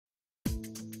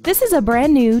This is a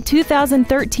brand new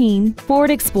 2013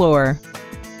 Ford Explorer.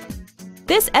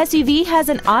 This SUV has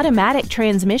an automatic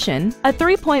transmission, a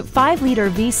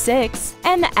 3.5-liter V6,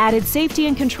 and the added safety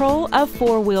and control of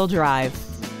four-wheel drive.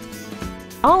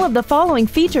 All of the following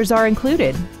features are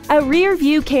included: a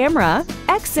rear-view camera,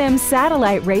 XM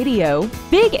satellite radio,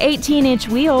 big 18-inch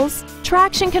wheels,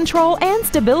 traction control and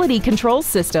stability control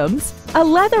systems, a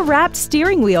leather-wrapped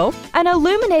steering wheel, an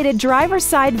illuminated driver's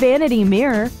side vanity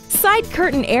mirror, side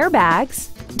curtain airbags,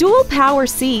 dual power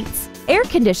seats, air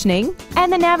conditioning,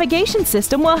 and the navigation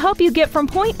system will help you get from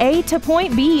point A to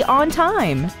point B on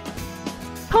time.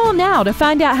 Call now to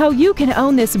find out how you can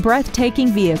own this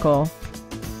breathtaking vehicle.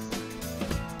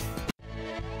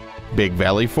 Big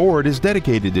Valley Ford is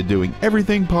dedicated to doing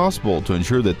everything possible to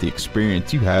ensure that the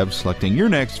experience you have selecting your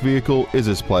next vehicle is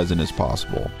as pleasant as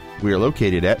possible. We are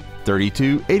located at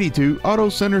 3282 Auto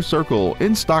Center Circle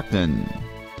in Stockton.